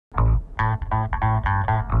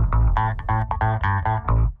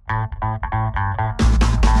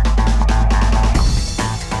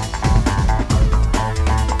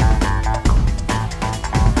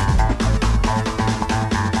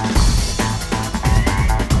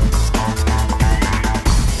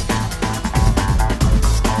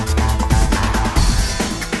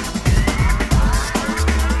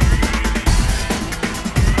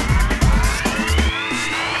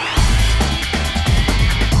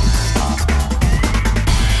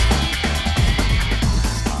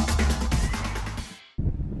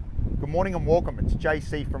morning and welcome. It's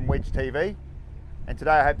JC from Wedge TV, and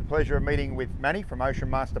today I have the pleasure of meeting with Manny from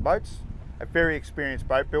Ocean Master Boats, a very experienced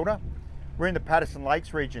boat builder. We're in the Patterson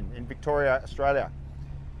Lakes region in Victoria, Australia.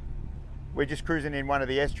 We're just cruising in one of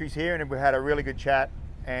the estuaries here, and we had a really good chat,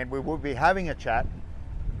 and we will be having a chat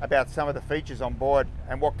about some of the features on board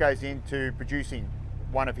and what goes into producing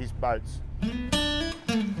one of his boats.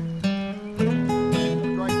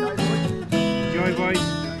 Enjoy, boys.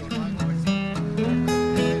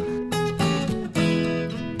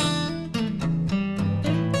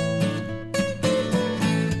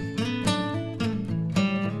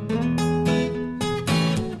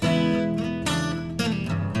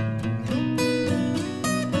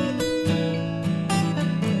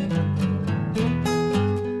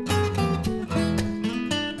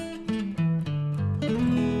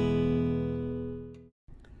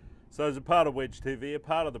 So as a part of Wedge TV, a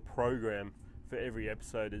part of the program for every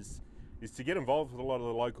episode is to get involved with a lot of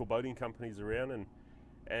the local boating companies around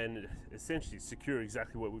and essentially secure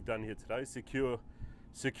exactly what we've done here today, secure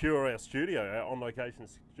our studio, our on-location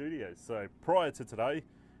studio. So prior to today,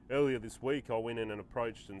 earlier this week, I went in and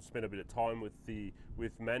approached and spent a bit of time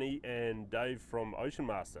with Manny and Dave from Ocean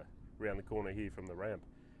Master around the corner here from the ramp.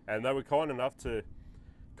 And they were kind enough to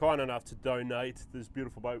donate this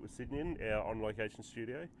beautiful boat we're sitting in, our on-location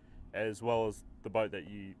studio, as well as the boat that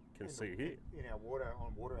you can see here. In our water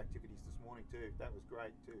activities this morning too. That was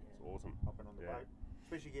great too. It's awesome. Hopping on the boat.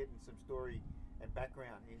 Especially getting some story and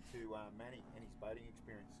background into Manny and his boating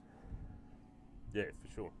experience. Yeah,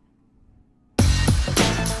 for sure.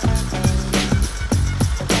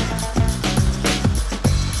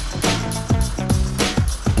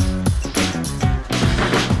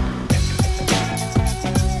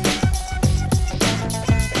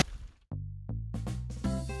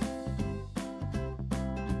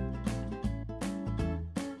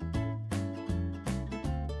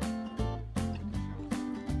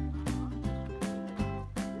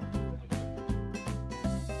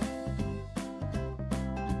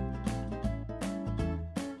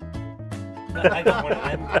 I got one of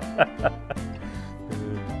them.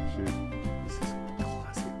 Shoot. This is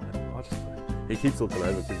classic, man. He keeps looking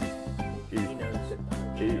over because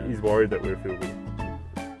he's worried that we're filming.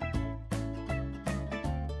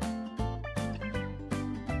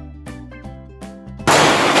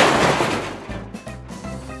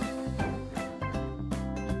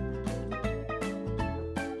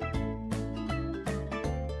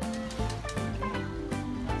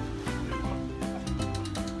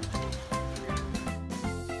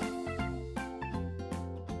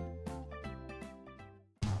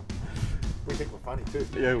 We think we're funny too.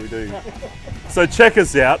 Yeah, we do. So check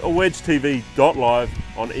us out, wedgetv.live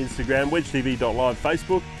on Instagram, wedgetv.live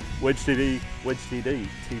Facebook, wedgetv,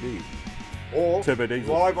 TD. Or Turbo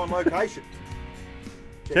Diesel. live on location.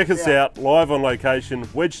 Check us out live on location,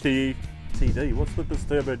 Wedge TV, TD. What's with this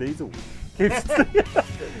Turbo Diesel? Keeps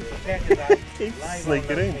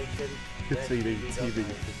sneaking in. TV.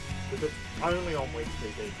 Because it's only on Wedge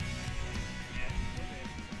TV.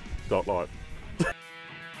 .live.